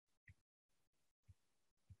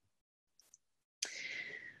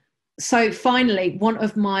So finally, one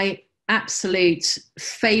of my absolute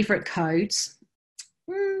favorite codes,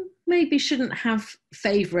 maybe shouldn't have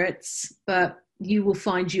favorites, but you will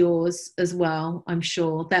find yours as well, I'm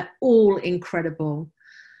sure. They're all incredible.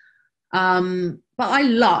 But I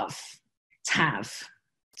love Tav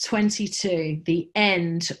 22, the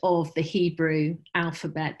end of the Hebrew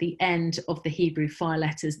alphabet, the end of the Hebrew 5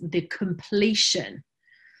 letters, the completion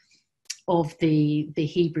of the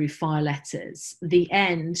Hebrew 5 letters, the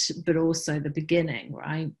end, but also the beginning,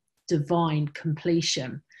 right? Divine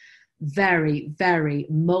completion. Very, very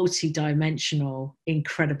multi-dimensional,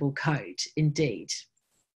 incredible code indeed.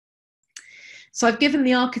 So I've given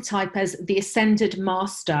the archetype as the ascended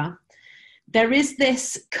master. There is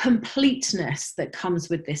this completeness that comes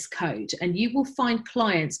with this code, and you will find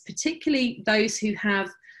clients, particularly those who have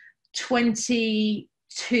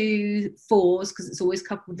 22 fours, because it's always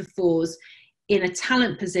coupled with the fours, in a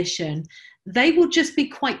talent position, they will just be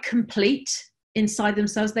quite complete inside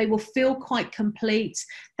themselves. They will feel quite complete.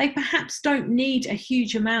 They perhaps don't need a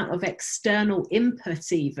huge amount of external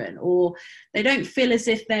input even, or they don't feel as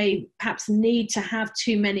if they perhaps need to have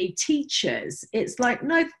too many teachers. It's like,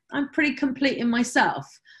 no, I'm pretty complete in myself.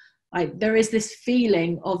 There is this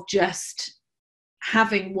feeling of just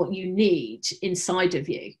having what you need inside of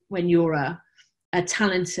you when you're a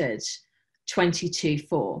talented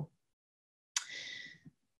 22-4.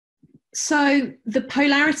 So the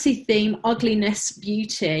polarity theme, ugliness,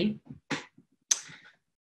 beauty.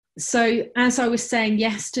 So as I was saying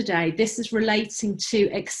yesterday, this is relating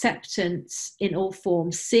to acceptance in all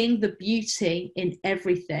forms, seeing the beauty in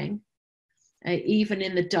everything, even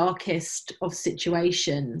in the darkest of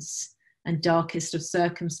situations and darkest of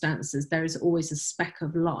circumstances, there is always a speck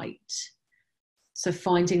of light. So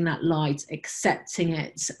finding that light, accepting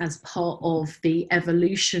it as part of the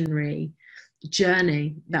evolutionary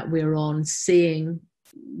journey that we're on, seeing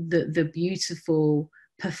the beautiful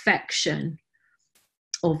perfection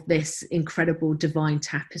of this incredible divine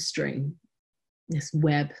tapestry, this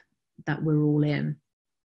web that we're all in.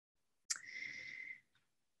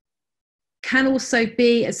 Can also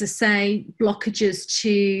be, as I say, blockages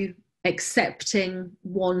to accepting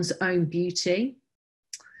one's own beauty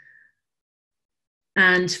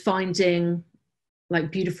and finding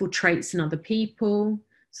like beautiful traits in other people.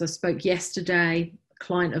 So I spoke yesterday, a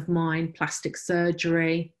client of mine, plastic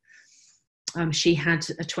surgery. She had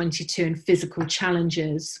a 22 and physical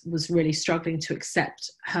challenges, was really struggling to accept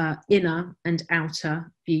her inner and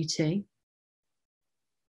outer beauty.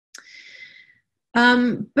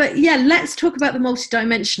 But yeah, let's talk about the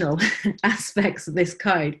multidimensional aspects of this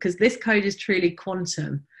code, because this code is truly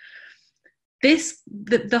quantum.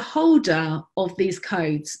 The holder of these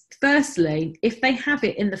codes, firstly, if they have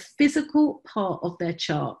it in the physical part of their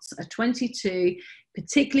charts, a 22,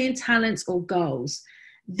 particularly in talents or goals,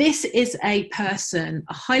 this is a person,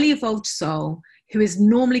 a highly evolved soul, who is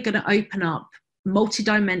normally going to open up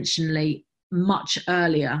multidimensionally much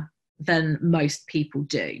earlier than most people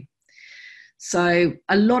do. So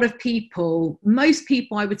a lot of people, most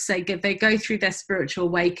people, I would say, they go through their spiritual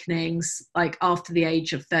awakenings like after the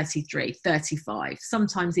age of 33, 35,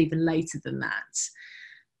 sometimes even later than that.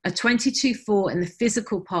 A 22-4 in the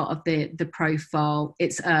physical part of the profile,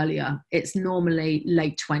 it's earlier. It's normally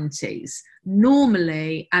late 20s,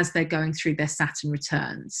 normally as they're going through their Saturn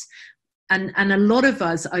returns. And a lot of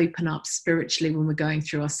us open up spiritually when we're going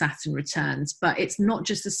through our Saturn returns, but it's not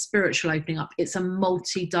just a spiritual opening up, it's a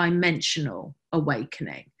multi-dimensional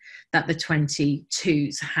awakening that the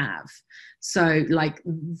 22s have. So like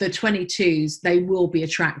the 22s, they will be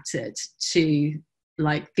attracted to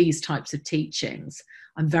like these types of teachings.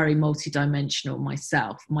 I'm very multi-dimensional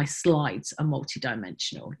myself. My slides are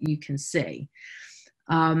multi-dimensional, you can see.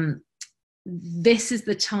 This is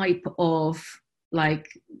the type of, like,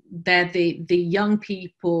 they're the young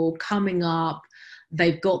people coming up.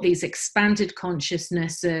 They've got these expanded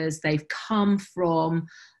consciousnesses. They've come from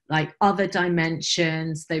like other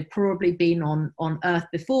dimensions. They've probably been on Earth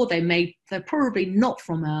before. They're probably not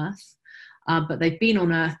from Earth, but they've been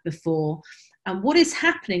on Earth before. And what is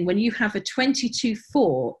happening when you have a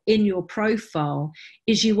 22-4 in your profile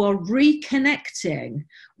is you are reconnecting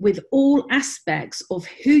with all aspects of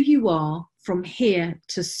who you are from here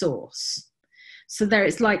to source. So there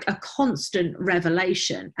is like a constant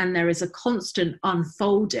revelation, and there is a constant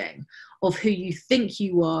unfolding of who you think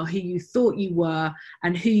you are, who you thought you were,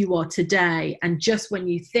 and who you are today. And just when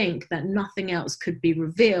you think that nothing else could be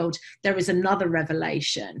revealed, there is another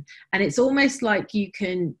revelation. And it's almost like you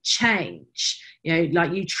can change, you know,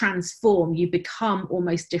 like you transform, you become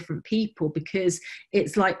almost different people, because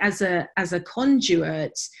it's like as a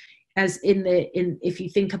conduit, as if you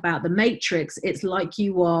think about the matrix, it's like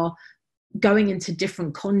you are going into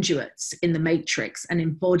different conduits in the matrix and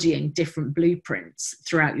embodying different blueprints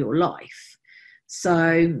throughout your life.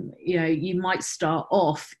 So, you know, you might start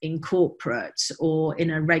off in corporate or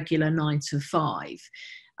in a regular 9 to 5.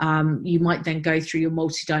 You might then go through your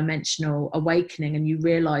multidimensional awakening and you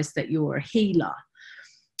realize that you're a healer.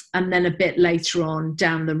 And then a bit later on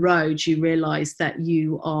down the road, you realize that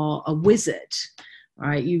you are a wizard,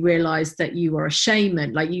 right? You realize that you are a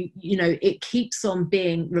shaman. Like you know, it keeps on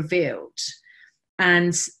being revealed,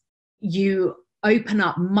 and you open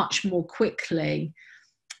up much more quickly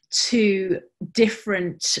to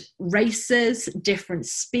different races, different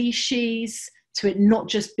species, to it not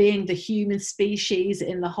just being the human species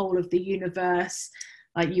in the whole of the universe.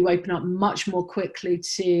 Like you open up much more quickly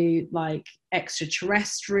to like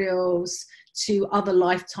extraterrestrials, to other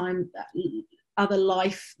life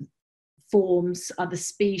forms, other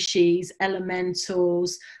species,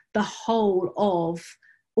 elementals, the whole of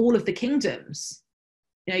all of the kingdoms.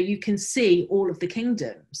 You know, you can see all of the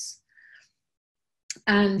kingdoms.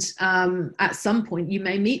 And at some point you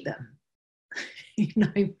may meet them. You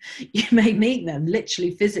know, you may meet them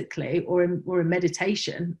literally physically, or in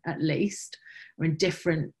meditation at least, or in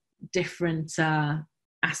different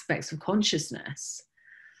aspects of consciousness.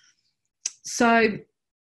 So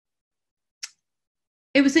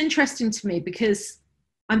it was interesting to me because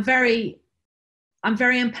I'm very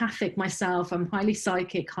empathic myself. I'm highly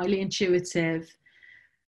psychic, highly intuitive,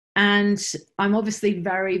 and I'm obviously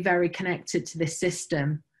very, very connected to this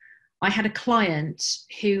system. I had a client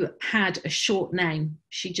who had a short name.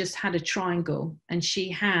 She just had a triangle, and she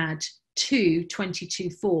had 2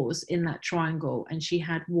 22-4s in that triangle, and she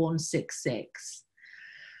had 166.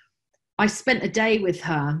 I spent a day with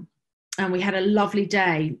her, and we had a lovely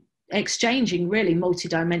day exchanging really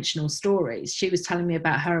multidimensional stories. She was telling me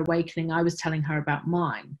about her awakening. I was telling her about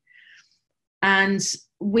mine. And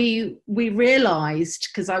we realized,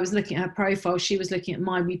 because I was looking at her profile, she was looking at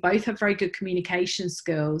mine, we both have very good communication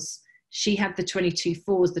skills. She had the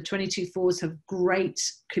 22-4s. The 22-4s have great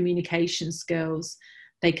communication skills.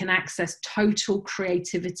 They can access total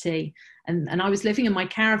creativity. And I was living in my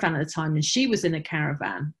caravan at the time, and she was in a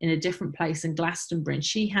caravan in a different place in Glastonbury. And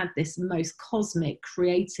she had this most cosmic,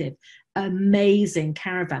 creative, amazing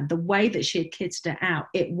caravan. The way that she had kitted it out,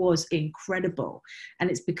 it was incredible. And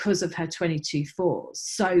it's because of her 22-4s,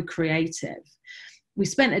 so creative. We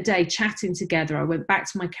spent a day chatting together. I went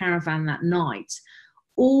back to my caravan that night.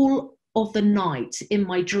 All of the night in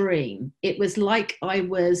my dream, it was like I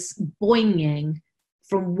was boinging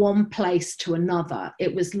from one place to another.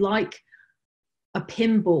 It was like a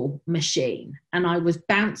pinball machine, and I was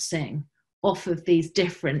bouncing off of these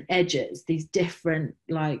different edges, these different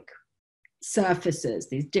like surfaces,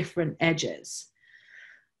 these different edges.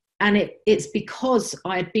 And it's because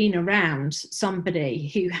I had been around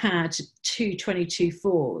somebody who had 2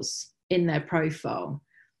 22-4s in their profile.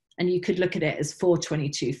 And you could look at it as 4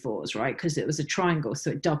 22-4s, right? Because it was a triangle,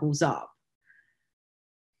 so it doubles up.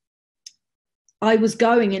 I was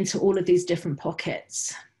going into all of these different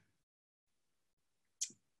pockets.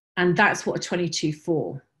 And that's what a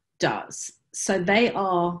 22-4 does. So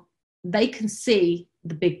they can see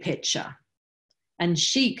the big picture. And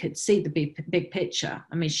she could see the big picture.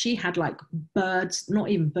 I mean, she had like birds, not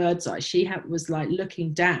even bird's eye. Was like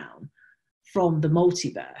looking down from the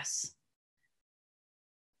multiverse.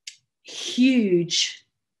 Huge,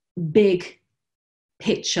 big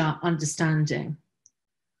picture understanding.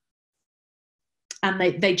 And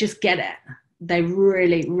they just get it. They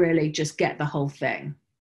really, really just get the whole thing.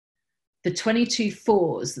 The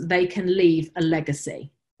 22-4s, they can leave a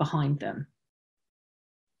legacy behind them.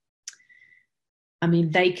 I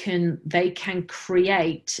mean, they can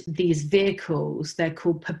create these vehicles. They're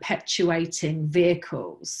called perpetuating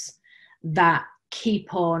vehicles that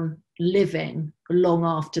keep on living long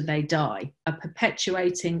after they die. A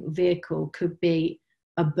perpetuating vehicle could be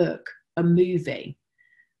a book, a movie,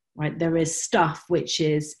 right? There is stuff which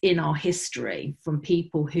is in our history from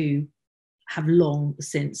people who have long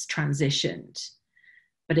since transitioned,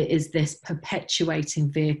 but it is this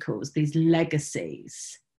perpetuating vehicles, these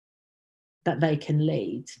legacies that they can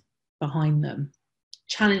lead behind them.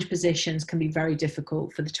 Challenge positions can be very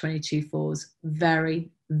difficult for the 22-4s, very,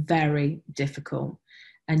 very difficult.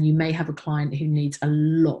 And you may have a client who needs a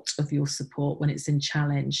lot of your support when it's in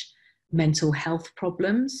challenge. Mental health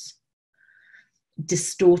problems,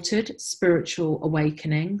 distorted spiritual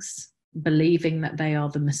awakenings, believing that they are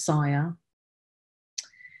the Messiah.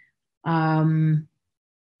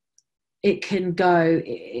 It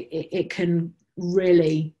can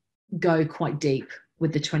really go quite deep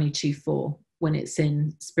with the 22-4. when it's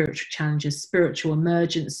in spiritual challenges, spiritual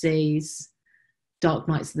emergencies, dark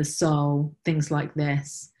nights of the soul, things like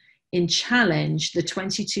this. In challenge, the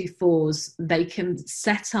 22/4s, they can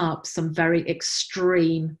set up some very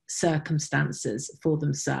extreme circumstances for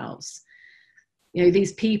themselves. You know,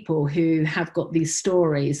 these people who have got these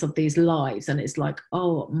stories of these lives, and it's like,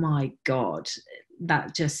 oh my God,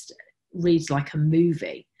 that just reads like a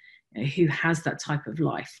movie. You know, who has that type of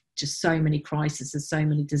life? Just so many crises, so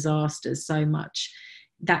many disasters, so much.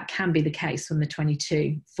 That can be the case when the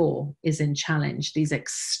 22/4 is in challenge, these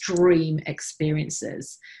extreme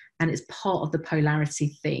experiences. And it's part of the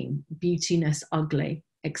polarity theme, beautiness, ugly,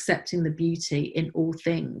 accepting the beauty in all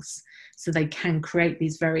things. So they can create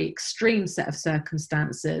these very extreme set of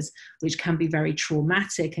circumstances, which can be very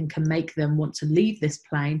traumatic and can make them want to leave this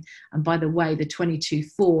plane. And by the way, the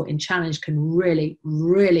 22/4 in challenge can really,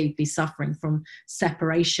 really be suffering from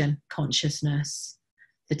separation consciousness.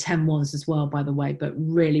 The 10/1s as well, by the way, but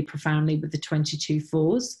really profoundly with the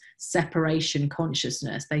 22/4s, separation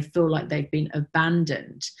consciousness. They feel like they've been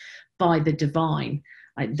abandoned by the divine.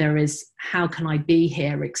 Like there is, how can I be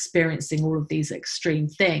here experiencing all of these extreme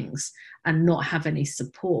things and not have any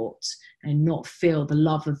support and not feel the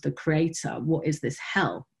love of the creator? What is this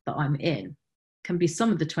hell that I'm in? Can be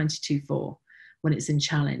some of the 22/4 when it's in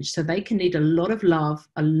challenge. So they can need a lot of love,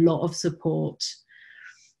 a lot of support,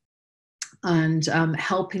 and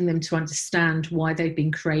helping them to understand why they've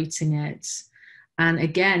been creating it. And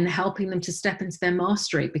again, helping them to step into their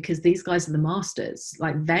mastery, because these guys are the masters.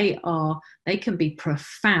 Like they can be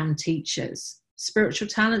profound teachers. Spiritual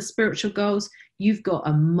talents, spiritual goals, you've got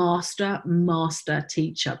a master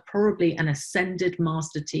teacher, probably an ascended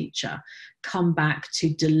master teacher, come back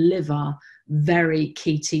to deliver very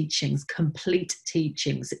key teachings, complete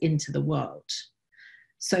teachings into the world.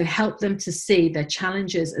 So help them to see their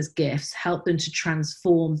challenges as gifts, help them to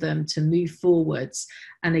transform them, to move forwards.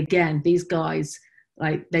 And again, these guys,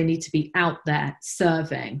 like they need to be out there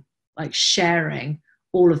serving, like sharing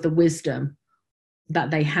all of the wisdom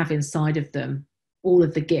that they have inside of them, all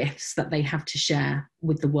of the gifts that they have to share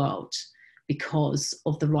with the world because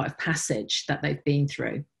of the rite of passage that they've been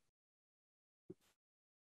through.